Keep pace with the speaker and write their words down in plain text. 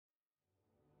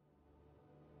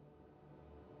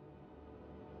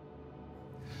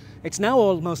It's now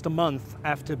almost a month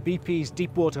after BP's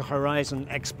Deepwater Horizon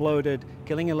exploded,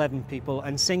 killing 11 people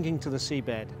and sinking to the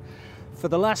seabed. For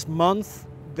the last month,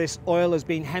 this oil has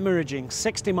been hemorrhaging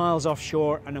 60 miles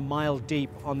offshore and a mile deep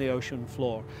on the ocean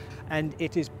floor, and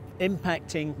it is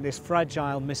impacting this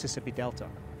fragile Mississippi Delta.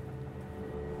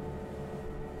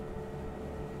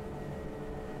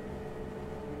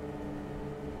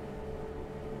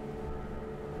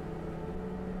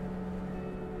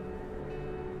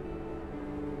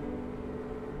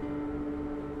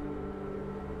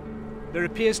 There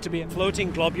appears to be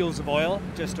floating globules of oil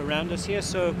just around us here,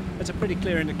 so it's a pretty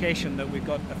clear indication that we've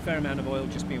got a fair amount of oil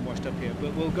just being washed up here.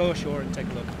 But we'll go ashore and take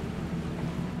a look.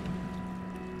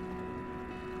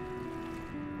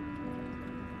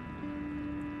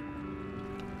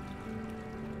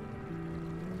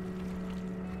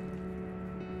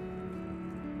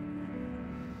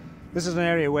 This is an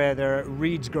area where there are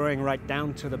reeds growing right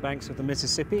down to the banks of the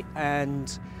Mississippi,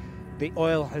 and the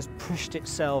oil has pushed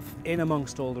itself in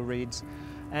amongst all the reeds,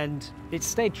 and it's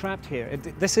stayed trapped here.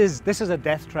 This is a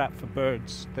death trap for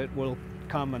birds that will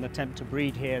come and attempt to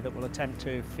breed here, that will attempt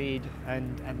to feed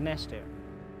and nest here.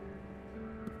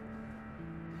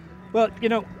 Well, you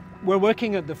know, we're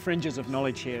working at the fringes of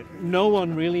knowledge here. No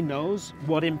one really knows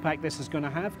what impact this is going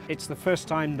to have. It's the first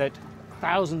time that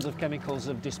thousands of chemicals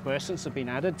of dispersants have been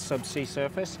added subsea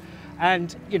surface,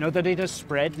 and you know that it has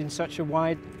spread in such a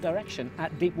wide direction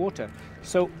at deep water.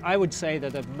 So I would say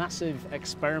that a massive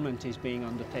experiment is being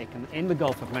undertaken in the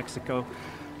Gulf of Mexico,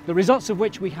 the results of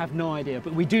which we have no idea,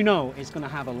 but we do know it's going to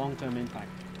have a long-term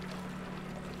impact.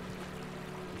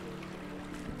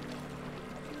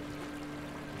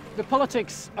 The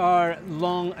politics are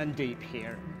long and deep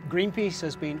here. Greenpeace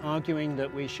has been arguing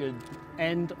that we should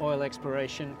end oil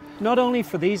exploration, not only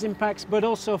for these impacts, but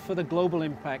also for the global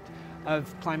impact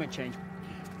of climate change.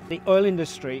 The oil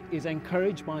industry is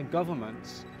encouraged by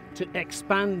governments to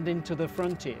expand into the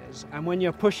frontiers, and when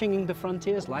you're pushing the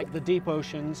frontiers, like the deep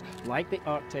oceans, like the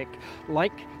Arctic,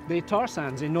 like the tar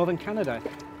sands in northern Canada,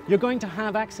 you're going to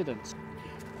have accidents.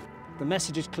 The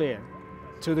message is clear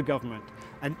to the government: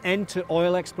 an end to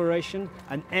oil exploration,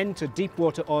 an end to deep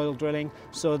water oil drilling,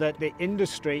 so that the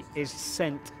industry is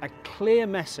sent a clear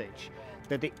message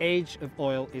that the age of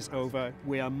oil is over.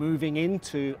 We are moving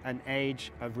into an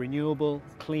age of renewable,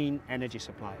 clean energy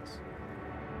supplies.